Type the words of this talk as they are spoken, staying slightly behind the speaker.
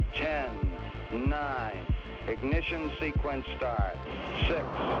10, 9, ignition sequence start. 6.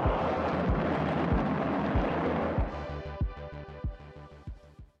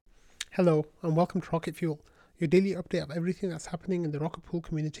 Hello and welcome to Rocket Fuel, your daily update of everything that's happening in the Rocket Pool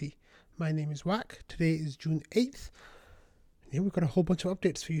community. My name is Wack. Today is June 8th. Yeah, we've got a whole bunch of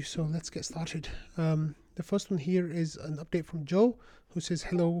updates for you, so let's get started. The first one here is an update from Joe, who says,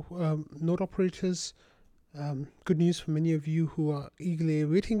 hello, node operators. Good news for many of you who are eagerly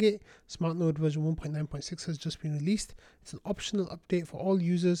awaiting it. SmartNode version 1.9.6 has just been released. It's an optional update for all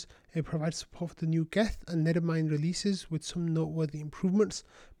users. It provides support for the new Geth and Nethermind releases with some noteworthy improvements.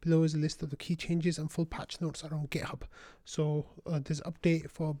 Below is a list of the key changes and full patch notes are on GitHub. So there's an update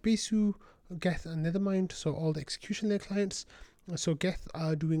for Besu, Geth and Nethermind, so all the execution layer clients. So Geth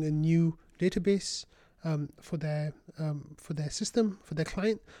are doing a new database for their system, for their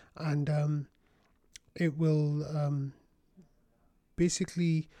client, and it will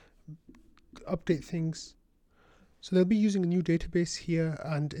basically update things. So they'll be using a new database here,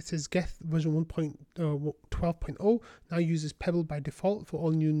 and it says Geth version 1.12.0 now uses Pebble by default for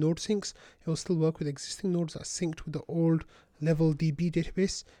all new node syncs. It will still work with existing nodes that are synced with the old level DB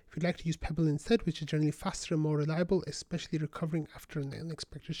database. If you'd like to use Pebble instead, which is generally faster and more reliable, especially recovering after an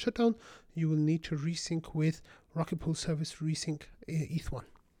unexpected shutdown, you will need to resync with Rocket Pool Service Resync ETH1.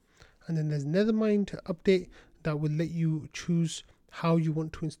 And then there's Nethermind update that will let you choose how you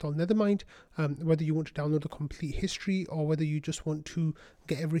want to install Nethermind, whether you want to download the complete history or whether you just want to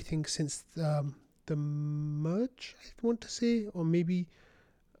get everything since the merge, I want to say, or maybe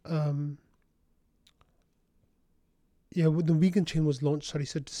the vegan chain was launched,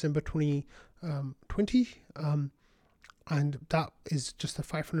 December 2020, and that is just a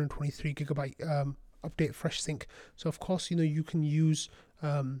 523 gigabyte update fresh sync. So of course, you can use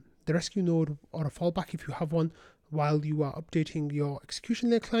the rescue node or a fallback if you have one while you are updating your execution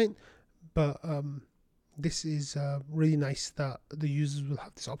layer client, but this is really nice that the users will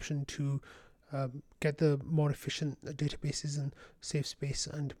have this option to get the more efficient databases and save space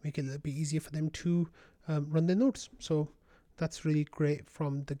and make it a little bit easier for them to run their nodes. So that's really great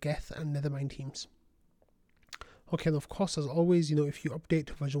from the Geth and Nethermind teams. Okay, and of course, as always, if you update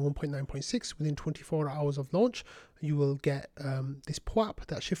to version 1.9.6 within 24 hours of launch, you will get this POAP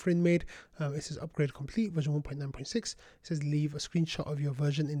that Schifrin made. It says upgrade complete, version 1.9.6. It says leave a screenshot of your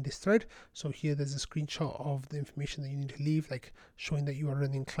version in this thread. So here there's a screenshot of the information that you need to leave, like showing that you are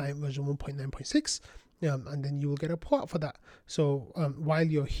running client version 1.9.6, and then you will get a POAP for that. So while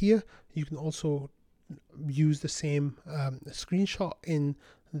you're here, you can also use the same screenshot in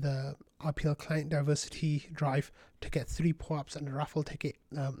the RPL client diversity drive to get 3 POAPs and a raffle ticket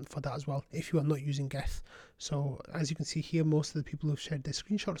for that as well if you are not using Geth. So as you can see here, most of the people who've shared their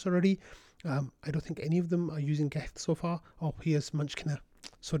screenshots already, I don't think any of them are using Geth so far. Oh, here's Munchkiner.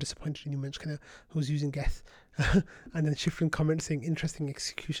 So disappointed in you, Munchkiner, who's using Geth. And then Schifrin comment saying, interesting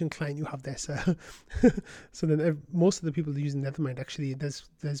execution client you have there, sir. So then most of the people are using Nethermind. Actually, there's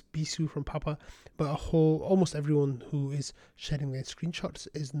Besu from Papa, but almost everyone who is sharing their screenshots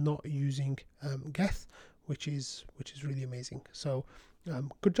is not using Geth, which is really amazing. So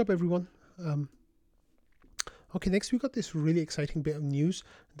good job, everyone. Okay, next we got this really exciting bit of news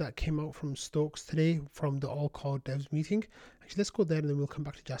that came out from Stokes today from the All Core Devs meeting. Actually, let's go there and then we'll come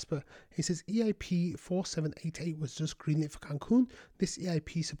back to Jasper. He says EIP 4788 was just greenlit for Cancun. This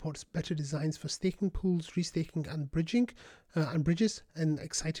EIP supports better designs for staking pools, restaking, and bridges, and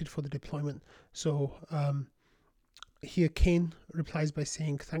excited for the deployment. So here Kane replies by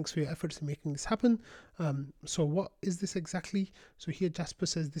saying, thanks for your efforts in making this happen. So what is this exactly? So here Jasper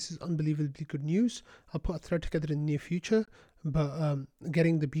says, this is unbelievably good news. I'll put a thread together in the near future, but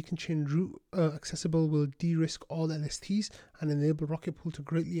getting the beacon chain route accessible will de-risk all LSTs and enable Rocket Pool to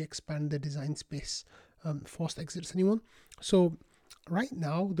greatly expand the design space. Forced exits, anyone? So right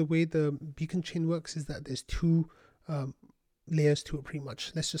now, the way the beacon chain works is that there's 2 layers to it pretty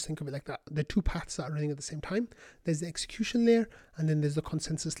much. Let's just think of it like that. There are 2 paths that are running at the same time. There's the execution layer and then there's the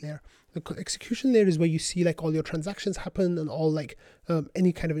consensus layer. The execution layer is where you see like all your transactions happen and all like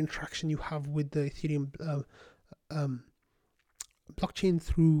any kind of interaction you have with the Ethereum blockchain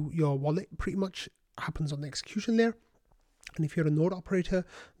through your wallet pretty much happens on the execution layer. And if you're a node operator,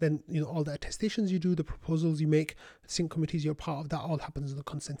 then all the attestations you do, the proposals you make, sync committees you're part of, that all happens in the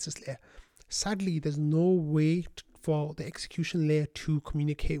consensus layer. Sadly, there's no way for the execution layer to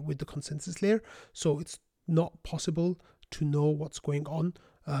communicate with the consensus layer, so it's not possible to know what's going on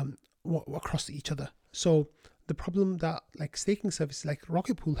across each other. So the problem that like staking services like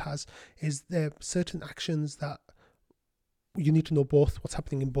Rocket Pool has is there are certain actions that you need to know both what's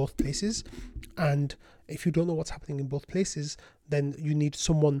happening in both places. And if you don't know what's happening in both places, then you need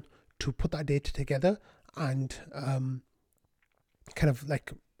someone to put that data together and kind of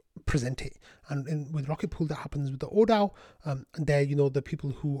like present it. And with Rocket Pool, that happens with the ODAO, and they're, the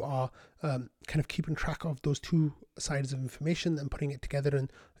people who are kind of keeping track of those two sides of information and putting it together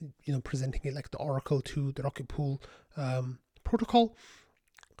and presenting it like the oracle to the Rocket Pool protocol.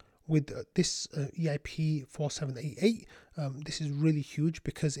 With this EIP 4788, this is really huge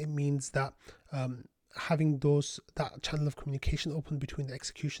because it means that having that channel of communication open between the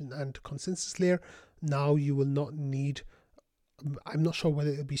execution and consensus layer, now you will not need, I'm not sure whether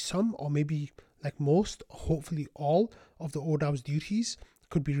it'll be some or maybe like most, hopefully all of the ODAO's duties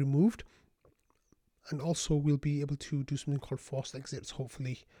could be removed. And also we'll be able to do something called forced exits,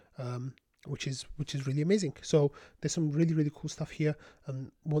 hopefully, which is really amazing. So there's some really, really cool stuff here.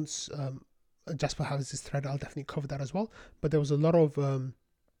 Once Jasper has this thread, I'll definitely cover that as well. But there was a lot of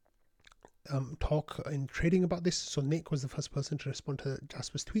talk in trading about this. So Nick was the first person to respond to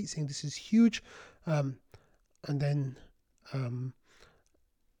Jasper's tweet saying this is huge. And then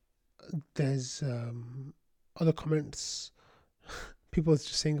there's other comments. People are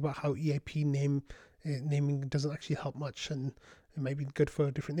just saying about how EIP naming doesn't actually help much, and it might be good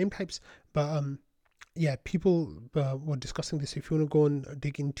for different name types. But yeah, people were discussing this. If you want to go and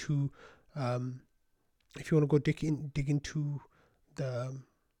dig into, dig into the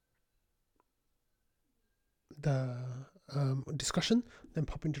discussion, then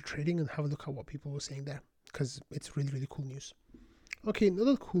pop into trading and have a look at what people were saying there, because it's really, really cool news. Okay,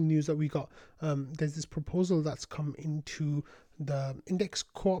 another cool news that we got, there's this proposal that's come into the Index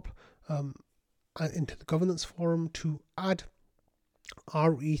Co-op, into the governance forum, to add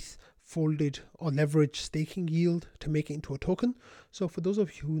RETH folded or leveraged staking yield to make it into a token. So for those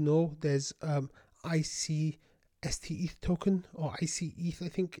of you who know, there's ICSTETH token, or ICETH, I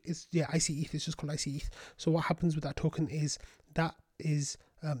think it's, ICETH, it's just called ICETH. So what happens with that token is that is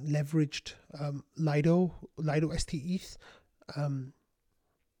leveraged Lido STETH, and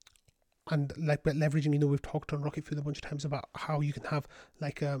like leveraging, we've talked on Rocket Fuel a bunch of times about how you can have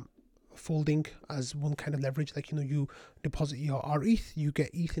like folding as one kind of leverage. Like, you deposit your RETH, you get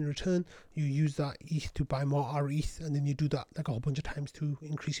ETH in return, you use that ETH to buy more RETH, and then you do that like a whole bunch of times to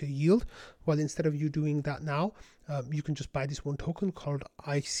increase your yield. Well, instead of you doing that now, you can just buy this one token called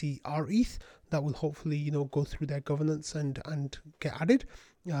ICRETH that will hopefully go through their governance and get added,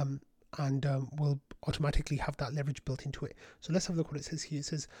 and will automatically have that leverage built into it. So let's have a look what it says here. It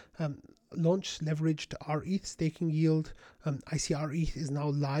says launch leveraged RETH staking yield. ICRETH is now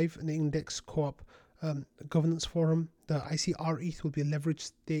live in the Index Co-op governance forum. The ICRETH will be a leveraged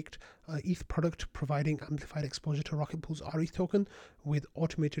staked ETH product providing amplified exposure to Rocket Pool's RETH token with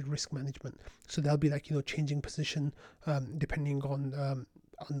automated risk management. So they'll be like, changing position depending on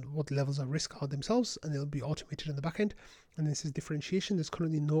what levels of risk are themselves, and it'll be automated in the back end. And this is differentiation. There's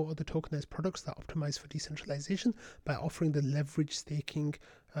currently no other tokenized products that optimize for decentralization by offering the leverage staking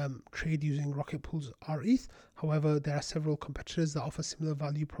trade using Rocket Pool's RETH. However, there are several competitors that offer similar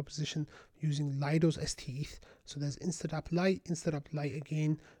value proposition using Lido's STETH. So there's InstantApp Lite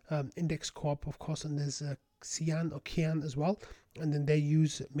again, Index Co-op, of course, and there's Cyan or Kian as well. And then they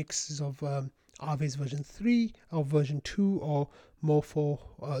use mixes of Aves version 3 or version 2 or Morpho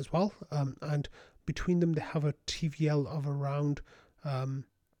as well, and between them they have a TVL of around I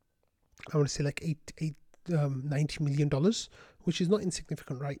want to say like $90 million, which is not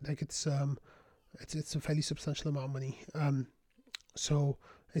insignificant, right? Like it's a fairly substantial amount of money. So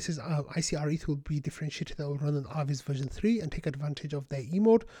it says ICRETH will be differentiated that will run on Aves version 3 and take advantage of their E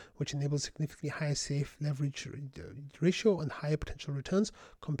mode, which enables significantly higher safe leverage ratio and higher potential returns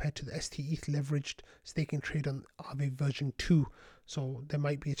compared to the STETH leveraged staking trade on Aave version 2. So there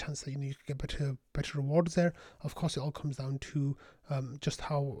might be a chance that you could get better rewards there. Of course, it all comes down to just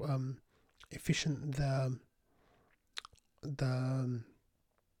how efficient the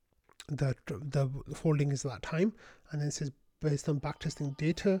folding is at that time. And then it says based on backtesting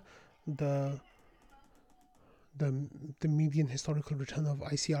data, the median historical return of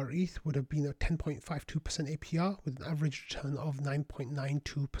ICRETH would have been a 10.52% APR with an average return of 9.92%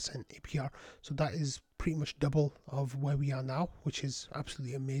 APR. So that is pretty much double of where we are now, which is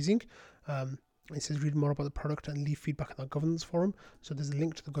absolutely amazing. It says read more about the product and leave feedback in our governance forum. So there's a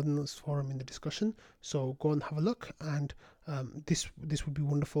link to the governance forum in the discussion. So go and have a look. And this would be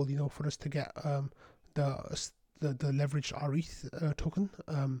wonderful, for us to get the leveraged RETH token.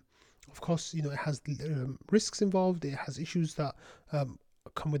 Of course, it has risks involved. It has issues that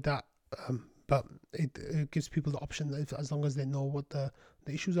come with that, but it gives people the option as long as they know what the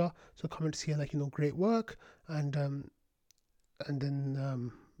issues are. So comments here like great work, and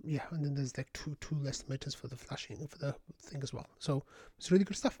then and then there's like two estimators for the flashing for the thing as well. So it's really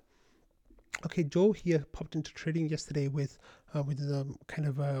good stuff. Okay, Joe here popped into trading yesterday with kind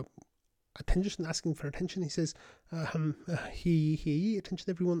of attention, asking for attention. He says, attention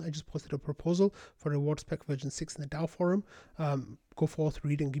everyone, I just posted a proposal for reward spec version 6 in the DAO forum. Go forth,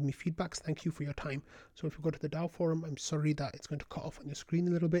 read and give me feedbacks. Thank you for your time. So if you go to the DAO forum, I'm sorry that it's going to cut off on your screen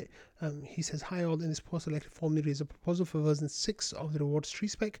a little bit. He says, hi all, in this post I'd like to formally raise a proposal for version 6 of the rewards tree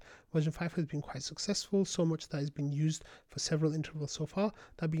spec. Version 5 has been quite successful, so much that has been used for several intervals so far.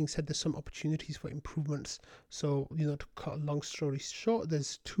 That being said, there's some opportunities for improvements. So, to cut a long story short,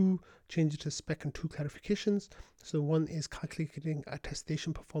 there's 2 changes to spec and 2 clarifications. So one is calculating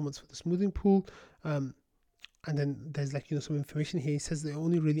attestation performance for the smoothing pool. And then there's some information here. He says they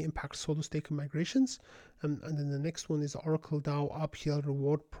only really impact solo staker migrations. And then the next one is Oracle DAO RPL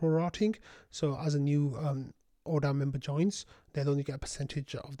reward prorating. So as a new ODAO member joins, they'll only get a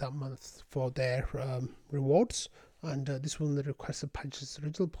percentage of that month for their rewards. And this one, the requested patches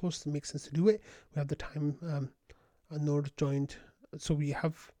original post, makes sense to do it. We have the time a node joined. So we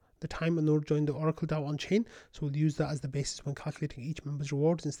have the time a node joined the Oracle DAO on chain. So we'll use that as the basis when calculating each member's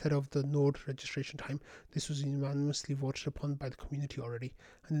rewards instead of the node registration time. This was unanimously voted upon by the community already.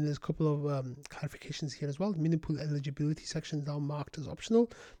 And then there's a couple of clarifications here as well. The mini pool eligibility section is now marked as optional,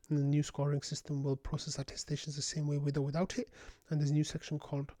 and the new scoring system will process attestations the same way with or without it. And there's a new section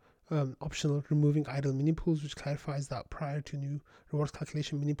called optional removing idle mini pools, which clarifies that prior to new rewards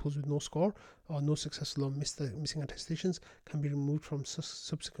calculation, mini pools with no score or no successful or missing attestations can be removed from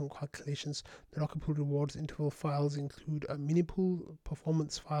subsequent calculations. The Rocket Pool rewards interval files include a mini pool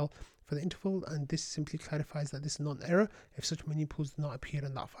performance file for the interval, and this simply clarifies that this is not an error if such mini pools do not appear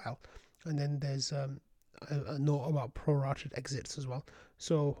in that file. And then there's a note about prorated exits as well.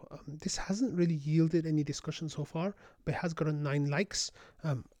 So this hasn't really yielded any discussion so far, but it has gotten 9 likes.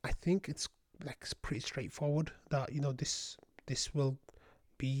 I think it's pretty straightforward that this will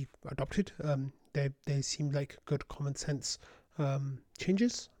be adopted. They seem like good common sense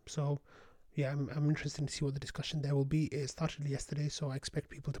changes. So yeah, I'm interested to see what the discussion there will be. It started yesterday, so I expect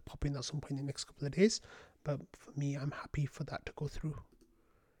people to pop in at some point in the next couple of days. But for me, I'm happy for that to go through.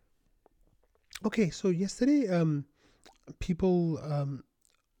 Okay, so yesterday, people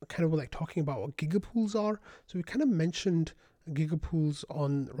kind of were talking about what gigapools are. So we kind of mentioned gigapools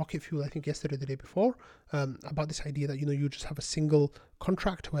on Rocket Fuel, I think yesterday or the day before, about this idea that you just have a single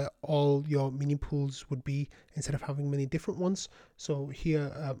contract where all your mini pools would be, instead of having many different ones. So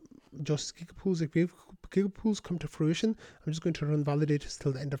here, just gigapools, if gigapools come to fruition, I'm just going to run validators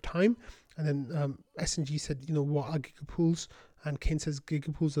till the end of time. And then SNG said, what are gigapools? And Kane says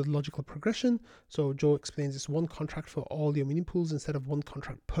gigapools are logical progression. So Joe explains it's one contract for all your mini pools instead of one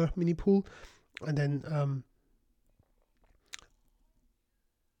contract per mini pool. And then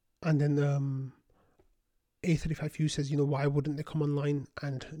A35U says, why wouldn't they come online?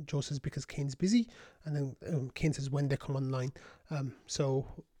 And Joe says because Kane's busy. And then Kane says when they come online. So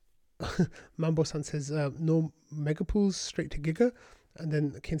Mambo-san says no megapools, straight to giga. And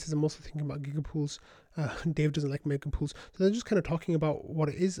then Kane says, I'm also thinking about gigapools. Dave doesn't like megapools. So they're just kind of talking about what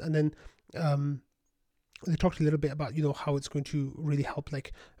it is. And then they talked a little bit about, how it's going to really help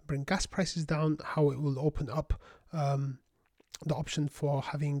bring gas prices down, how it will open up the option for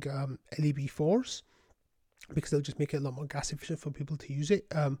having LEB4s, because they'll just make it a lot more gas efficient for people to use it.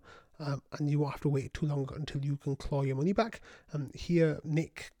 And you won't have to wait too long until you can claw your money back. Here,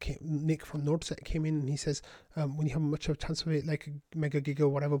 Nick from NodeSet came in and he says, when you have much of a chance of it, like a mega giga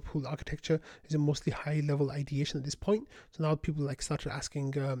whatever pool architecture, is a mostly high level ideation at this point. So now people started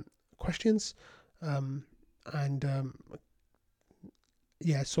asking questions,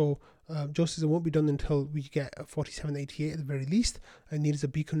 so Joe says it won't be done until we get a 4788 at the very least. It needs a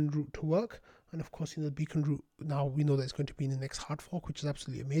beacon route to work. And of course, the beacon route, now we know that it's going to be in the next hard fork, which is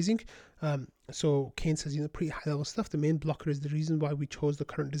absolutely amazing. So Kane says, pretty high level stuff. The main blocker is the reason why we chose the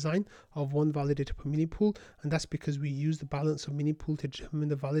current design of one validator per mini pool. And that's because we use the balance of mini pool to determine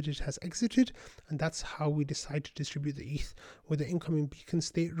the validator has exited. And that's how we decide to distribute the ETH. With the incoming beacon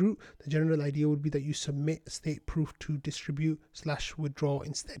state route, the general idea would be that you submit state proof to distribute/withdraw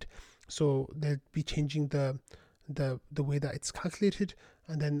instead. So they'll be changing the way that it's calculated.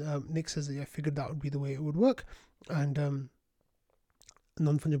 And then Nick says that I figured that would be the way it would work. And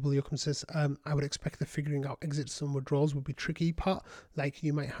non-fungible Yoakum says, I would expect the figuring out exits and withdrawals would be tricky part.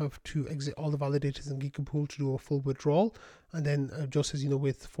 You might have to exit all the validators in Gigapool to do a full withdrawal. And then Joe says,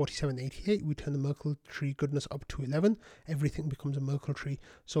 with 4788, we turn the Merkle tree goodness up to 11. Everything becomes a Merkle tree.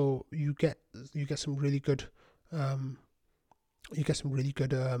 So you get some really good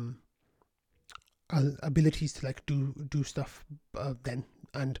abilities to like do stuff then,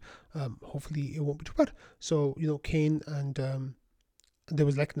 and hopefully it won't be too bad. So Kane and there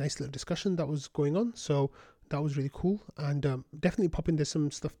was like a nice little discussion that was going on, so that was really cool. And definitely pop in, there's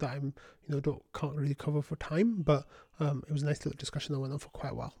some stuff that I'm can't really cover for time, but it was a nice little discussion that went on for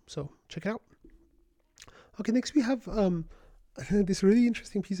quite a while, so check it out. Okay, next we have this really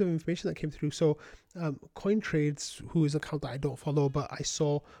interesting piece of information that came through. So CoinTrades, who is an account that I don't follow, but I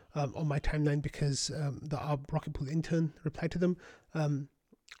saw on my timeline because our Rocket Pool intern replied to them,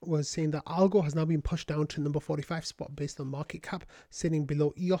 was saying that Algo has now been pushed down to number 45 spot based on market cap, sitting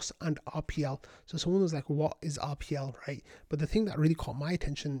below EOS and RPL. So someone was like, what is RPL, right? But the thing that really caught my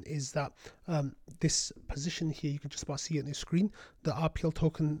attention is that this position here, you can just about see it on the screen, the RPL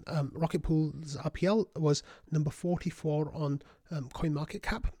token, Rocket Pool's RPL was number 44 on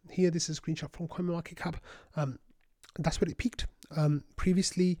CoinMarketCap. Here, this is a screenshot from CoinMarketCap. That's where it peaked.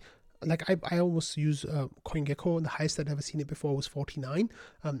 Previously, like I almost use CoinGecko, and the highest I'd ever seen it before was 49.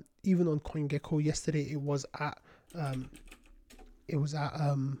 Even on CoinGecko yesterday, it was at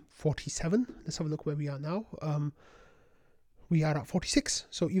 47. Let's have a look where we are now. We are at 46.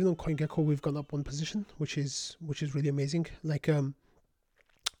 So even on CoinGecko, we've gone up one position, which is really amazing. Like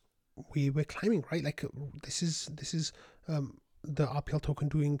we're climbing, right? Like this is the RPL token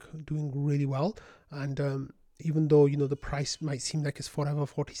doing really well, and even though the price might seem like it's forever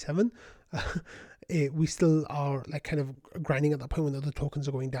 47, we still are like kind of grinding at that point when other tokens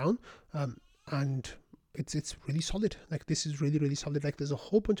are going down, and it's really solid. Like this is really solid. Like there's a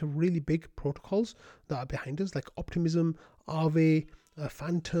whole bunch of really big protocols that are behind us, like Optimism, Aave,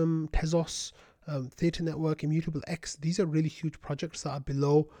 Phantom, Tezos, Theta Network, Immutable X. These are really huge projects that are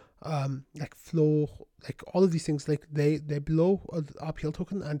below like Flow, like all of these things, like they're below the RPL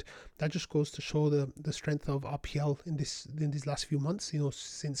token, and that just goes to show the strength of RPL in these last few months,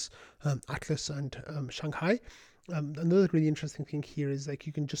 since Atlas and Shanghai. Another really interesting thing here is like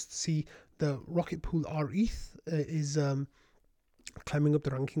you can just see the Rocket Pool RETH is climbing up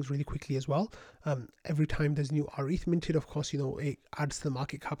the rankings really quickly as well. Every time there's new RETH minted, of course, it adds to the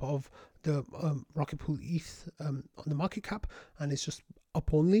market cap of the Rocket Pool ETH on the market cap, and it's just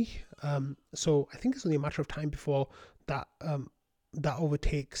up only. So I think it's only a matter of time before that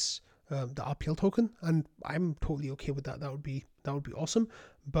overtakes the RPL token, and I'm totally okay with that. That would be awesome.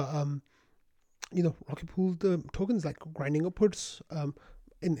 But Rocket Pool, the token is like grinding upwards.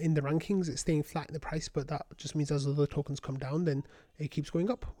 In the rankings, it's staying flat in the price, but that just means as other tokens come down, then it keeps going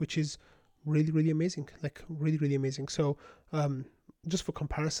up, which is really amazing. Like really amazing. So just for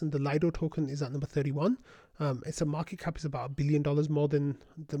comparison, the Lido token is at number 31. Its market cap is about $1 billion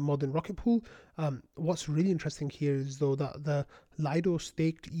more than Rocket Pool. What's really interesting here is though that the Lido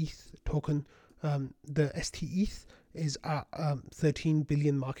staked ETH token, the ST-ETH, is at 13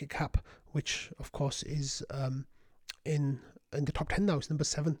 billion market cap, which of course is in the top 10 now. It's number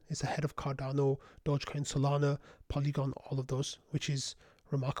 7. It's ahead of Cardano, Dogecoin, Solana, Polygon, all of those, which is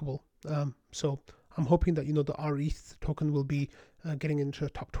remarkable. So I'm hoping that the RETH token will be getting into the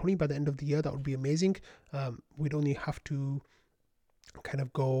top 20 by the end of the year. That would be amazing. We'd only have to kind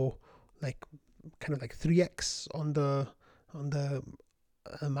of go like 3x on the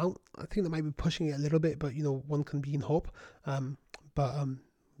amount. I think that might be pushing it a little bit, but one can be in hope. But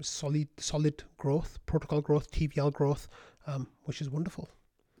solid growth, protocol growth, TVL growth, which is wonderful.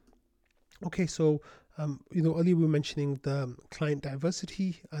 Okay, so earlier we were mentioning the client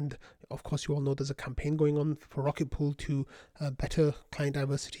diversity, and of course you all know there's a campaign going on for Rocket Pool to better client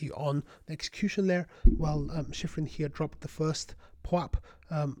diversity on the execution layer. Well, Shiffrin here dropped the first POAP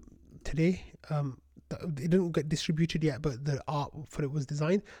today. It didn't get distributed yet, but the art for it was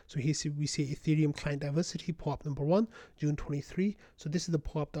designed. So here we see Ethereum client diversity POAP number 1, June 23. So this is the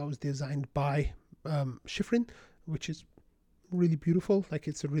POAP that was designed by Shiffrin, which is really beautiful. Like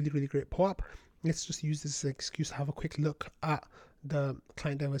it's a really great POAP. Let's just use this as an excuse to have a quick look at the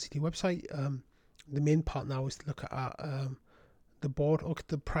client diversity website. The main part now is to look at the board. Okay,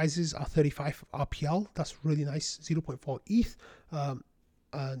 the prizes are 35 RPL. That's really nice. 0.4 ETH,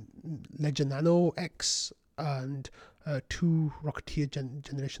 Ledger Nano X, and 2 Rocketeer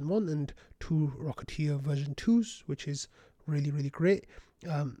Generation 1 and 2 Rocketeer version 2s, which is really great.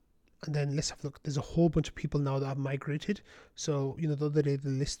 And then let's have a look. There's a whole bunch of people now that have migrated. So, the other day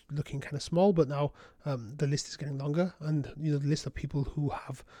the list looking kind of small, but now the list is getting longer. And, the list of people who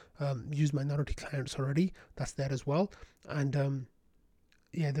have used minority clients already, that's there as well. And,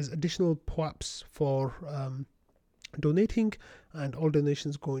 there's additional POAPs for donating, and all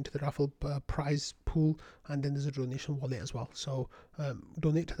donations go into the raffle prize pool, and then there's a donation wallet as well. So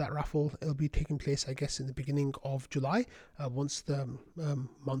donate to that raffle. It'll be taking place, I guess, in the beginning of July, once the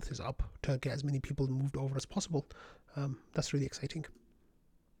month is up, to get as many people moved over as possible. That's really exciting.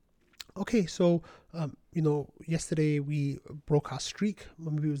 Okay, so yesterday we broke our streak.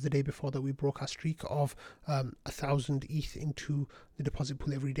 Maybe it was the day before that we broke our streak of 1,000 ETH into the deposit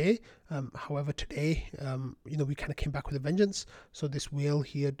pool every day. However, today, we kind of came back with a vengeance. So this whale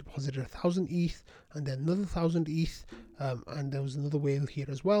here deposited 1,000 ETH, and then another 1,000 ETH, and there was another whale here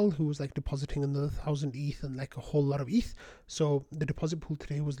as well who was like depositing another 1,000 ETH and like a whole lot of ETH. So the deposit pool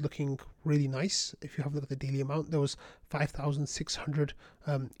today was looking really nice. If you have a look at the daily amount, there was 5,600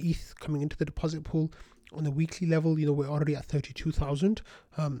 ETH coming into the deposit pool. On the weekly level, we're already at 32,000.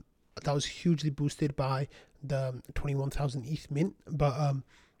 That was hugely boosted by the 21,000 ETH mint, but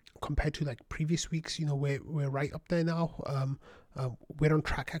compared to like previous weeks, we're right up there now. We're on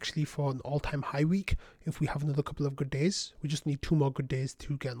track actually for an all-time high week. If we have another couple of good days, we just need 2 more good days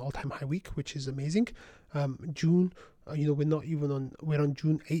to get an all-time high week, which is amazing. June, we're on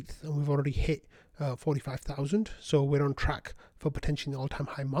June 8th, and we've already hit 45,000. So we're on track for potentially an all-time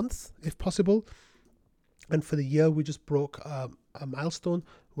high month, if possible. And for the year, we just broke a milestone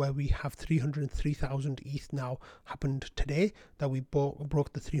where we have 303,000 ETH now happened today, that we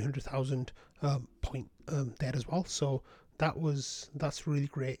broke the 300,000 point there as well. So that's really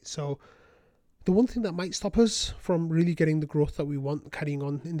great. So the one thing that might stop us from really getting the growth that we want carrying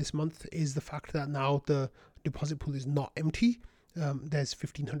on in this month is the fact that now the deposit pool is not empty. There's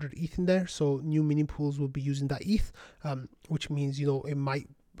 1,500 ETH in there, so new mini pools will be using that ETH, which means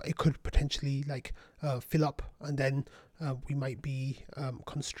it could potentially fill up, and then we might be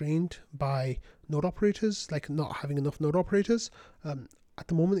constrained by node operators, like not having enough node operators. At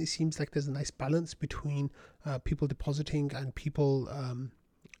the moment, it seems like there's a nice balance between people depositing and people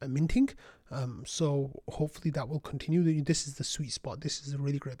minting. So hopefully that will continue. This is the sweet spot. This is a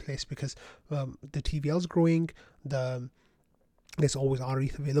really great place because the TVL is growing. There's always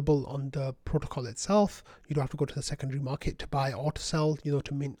RETH available on the protocol itself. You don't have to go to the secondary market to buy or to sell,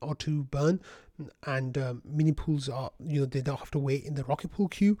 to mint or to burn. And mini pools are, they don't have to wait in the Rocket Pool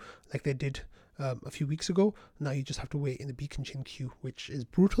queue like they did a few weeks ago. Now you just have to wait in the Beacon Chain queue, which is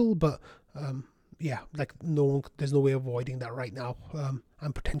brutal, but there's no way of avoiding that right now.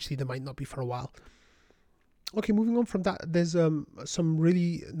 And potentially there might not be for a while. Okay, moving on from that, there's some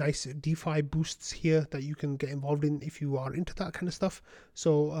really nice DeFi boosts here that you can get involved in if you are into that kind of stuff.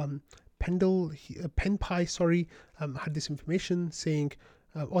 So PenPy, had this information saying,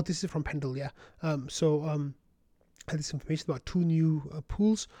 this is from Pendle, yeah. Had this information about 2 new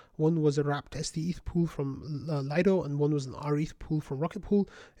pools. One was a wrapped SDETH pool from Lido, and one was an RETH pool from Rocket Pool.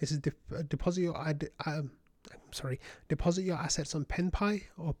 This is deposit your assets on PenPy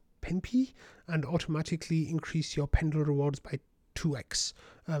or PenP and automatically increase your Pendle rewards by 2x.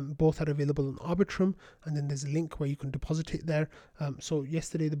 Both are available on Arbitrum, and then there's a link where you can deposit it there. So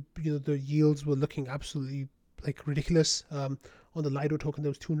yesterday, the yields were looking absolutely ridiculous. On the Lido token, there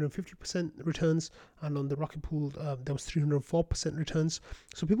was 250% returns, and on the Rocket Pool, there was 304% returns.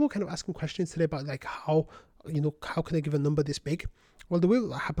 So people were kind of asking questions today about how can they give a number this big? Well, the way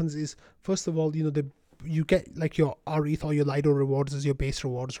that happens is, first of all, you get your RETH or your Lido rewards as your base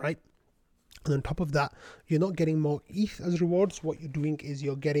rewards, right? And on top of that, you're not getting more ETH as rewards. What you're doing is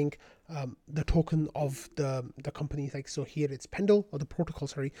you're getting the token of the company. So here it's Pendle, or the protocol,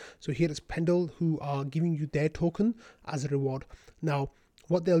 sorry. So here it's Pendle who are giving you their token as a reward. Now,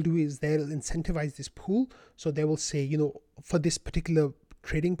 what they'll do is they'll incentivize this pool. So they will say, for this particular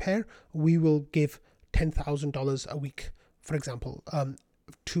trading pair, we will give $10,000 a week, for example,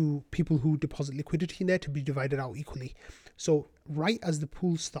 to people who deposit liquidity in there, to be divided out equally. So right as the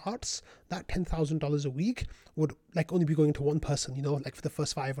pool starts, that $10,000 a week would only be going to one person, for the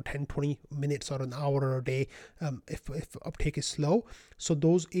first 5 or 10, 20 minutes or an hour or a day, if uptake is slow. So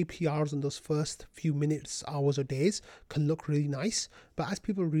those APRs in those first few minutes, hours or days can look really nice. But as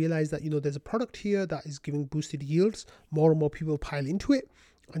people realize that, there's a product here that is giving boosted yields, more and more people pile into it.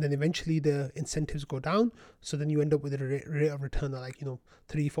 And then eventually the incentives go down. So then you end up with a rate of return at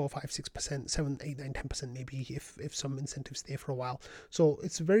 3, 4, 5, 6%, 7, 8, 9, 10% maybe if some incentives stay for a while. So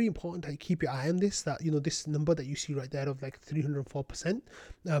it's very important that you keep your eye on this, that, this number that you see right there of 304%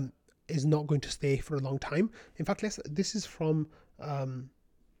 is not going to stay for a long time. In fact, this is from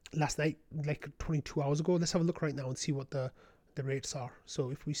last night, 22 hours ago. Let's have a look right now and see what the rates are. So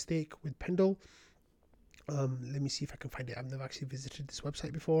if we stake with Pendle, let me see if I can find it. I've never actually visited this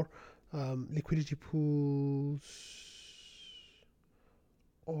website before. Liquidity pools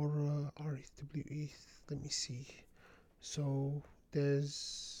or RETH. Let me see. So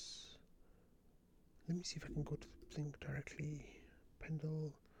there's, let me see if I can go to the link directly.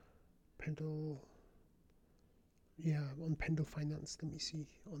 Pendle, yeah, on Pendle Finance. Let me see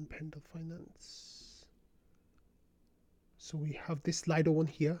on Pendle Finance. So we have this Lido one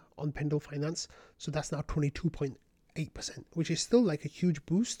here on Pendle Finance. So that's now 22.8%, which is still like a huge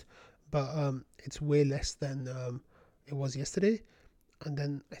boost, but it's way less than it was yesterday. And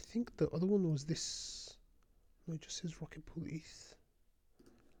then I think the other one was this. No, it just says Rocket Pool ETH.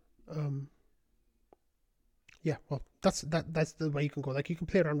 Yeah, well, that's the way you can go. Like, you can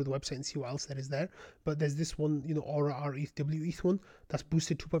play around with the website and see what else there is there. But there's this one, Aura R ETH W ETH one that's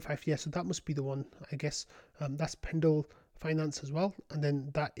boosted 2.5. Yeah, so that must be the one, I guess. That's Pendle Finance as well, and then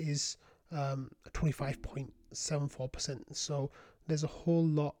that is 25.74%. So there's a whole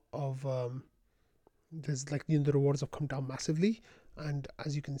lot of there's like the rewards have come down massively, and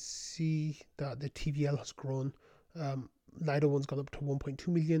as you can see that the TVL has grown. Lido one's gone up to 1.2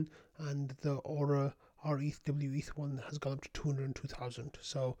 million, and the Aura R ETH W ETH one has gone up to 202,000.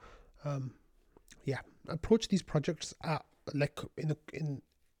 So yeah, approach these projects at like in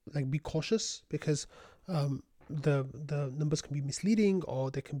like be cautious, because the numbers can be misleading, or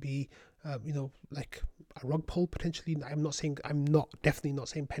they can be like a rug pull potentially. I'm definitely not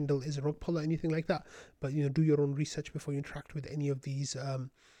saying Pendle is a rug pull or anything like that, but do your own research before you interact with any of these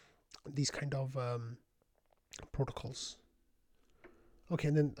kind of protocols. Okay,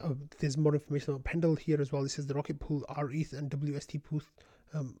 and then there's more information about Pendle here as well. It says the Rocket Pool, RETH, and WST pool,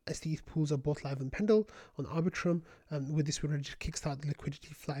 STETH pools are both live on Pendle on Arbitrum. With this, we're ready to kickstart the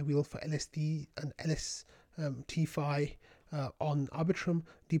liquidity flywheel for LSD and LSTFi on Arbitrum.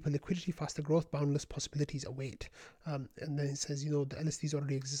 Deeper liquidity, faster growth, boundless possibilities await. And then it says, the LSDs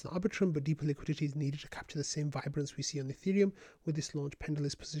already exist on Arbitrum, but deeper liquidity is needed to capture the same vibrance we see on Ethereum. With this launch, Pendle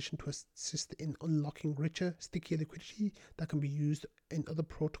is positioned to assist in unlocking richer, stickier liquidity that can be used in other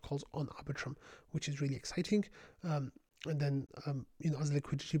protocols on Arbitrum, which is really exciting. And then, as a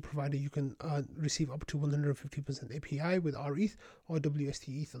liquidity provider, you can receive up to 150% API with RETH or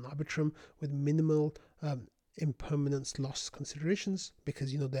WST on Arbitrum with minimal impermanence loss considerations,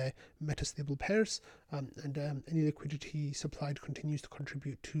 because they're metastable pairs, and any liquidity supplied continues to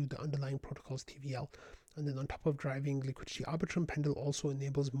contribute to the underlying protocol's TVL. And then on top of driving liquidity Arbitrum, Pendle also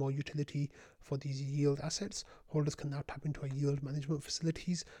enables more utility for these yield assets. Holders can now tap into a yield management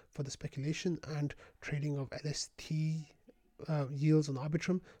facilities for the speculation and trading of LST yields on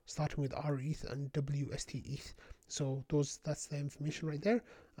Arbitrum, starting with RETH and WST ETH. So that's the information right there.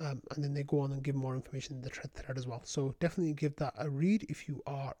 And then they go on and give more information in the thread as well. So definitely give that a read if you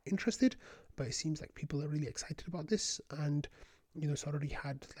are interested. But it seems like people are really excited about this, and it's already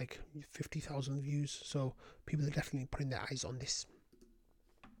had like 50,000 views. So people are definitely putting their eyes on this.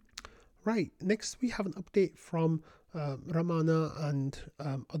 Right, next we have an update from Ramana and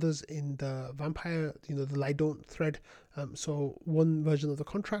others in the Vampire, the Lidont thread. So one version of the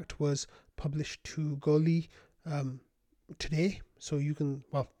contract was published to Goli today. So you can,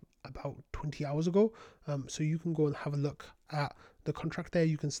 about 20 hours ago. So you can go and have a look at the contract there.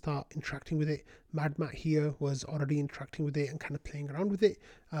 You can start interacting with it. Mad Matt here was already interacting with it and kind of playing around with it.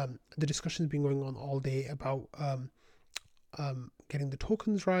 The discussion's been going on all day about getting the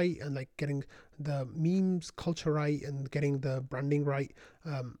tokens right, and like getting the memes culture right, and getting the branding right.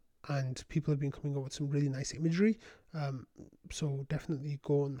 And people have been coming up with some really nice imagery. So definitely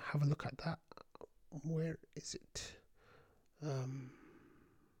go and have a look at that. Where is it?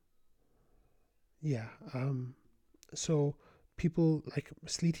 So people like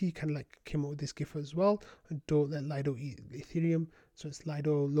Sleety kind of like came up with this GIF as well. Don't let Lido eat Ethereum. So it's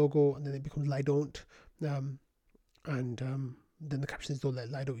Lido logo, and then it becomes Lidont. Then the caption is don't let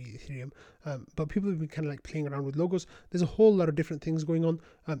Lido eat Ethereum. But people have been kind of like playing around with logos. There's a whole lot of different things going on.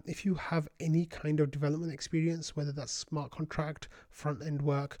 If you have any kind of development experience, whether that's smart contract, front end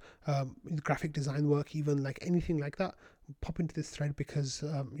work, graphic design work, even like anything like that, pop into this thread, because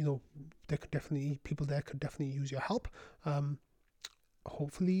people there could definitely use your help.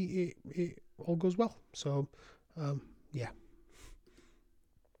 Hopefully it all goes well. So yeah.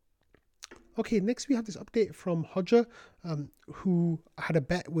 Okay, next we have this update from Hodger, who had a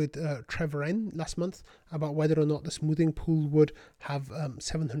bet with Trevor N last month about whether or not the smoothing pool would have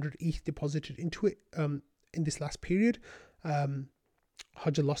 700 ETH deposited into it in this last period.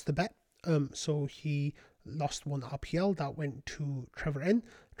 Hodger lost the bet, so he lost one RPL that went to Trevor N.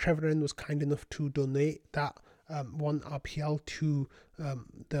 Trevor N was kind enough to donate that one RPL to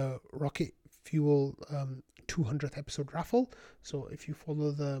the Rocket Fuel 200th episode raffle. So if you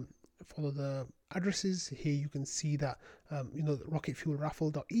follow the addresses here, you can see that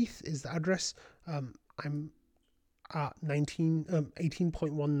rocketfuelraffle.eth is the address. at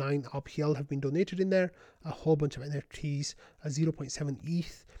 18.19 RPL have been donated in there. A whole bunch of NFTs, 0.7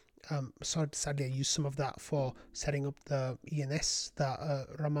 ETH. Sadly, I used some of that for setting up the ENS that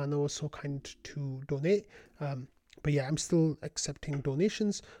Ramano was so kind to donate. But yeah, I'm still accepting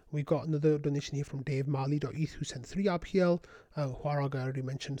donations. We got another donation here from Dave Marley.eth who sent 3 RPL. Huaraga, I already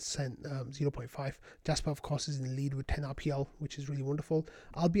mentioned, sent 0.5. Jasper, of course, is in the lead with 10 RPL, which is really wonderful.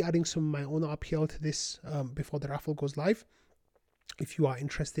 I'll be adding some of my own RPL to this before the raffle goes live. If you are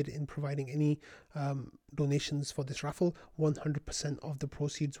interested in providing any donations for this raffle, 100% of the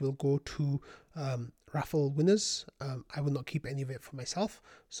proceeds will go to raffle winners. I will not keep any of it for myself.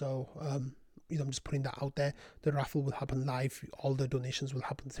 So, I'm just putting that out there. The raffle will happen live. All the donations will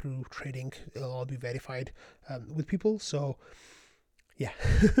happen through trading. It'll all be verified with people. So, yeah,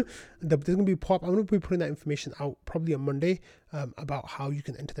 there's going to be I'm going to be putting that information out probably on Monday about how you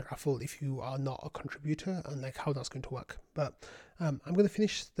can enter the raffle if you are not a contributor and like how that's going to work. But I'm going to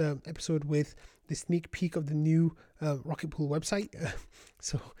finish the episode with the sneak peek of the new Rocket Pool website.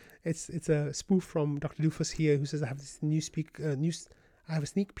 So it's a spoof from Dr. Doofus here, who says I have this I have a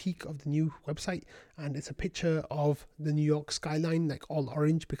sneak peek of the new website, and it's a picture of the New York skyline, like all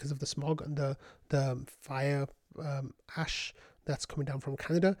orange because of the smog and the fire ash that's coming down from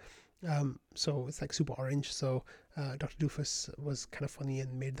Canada. So it's like super orange. So Dr. Doofus was kind of funny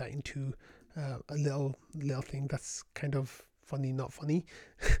and made that into a little thing that's kind of funny, not funny.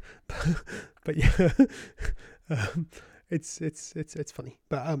 but yeah, it's funny.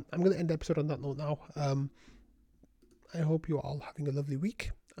 But I'm gonna end the episode on that note now. I hope you're all having a lovely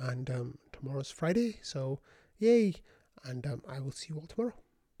week, and tomorrow's Friday, so yay, and I will see you all tomorrow.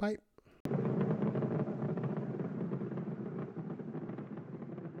 Bye.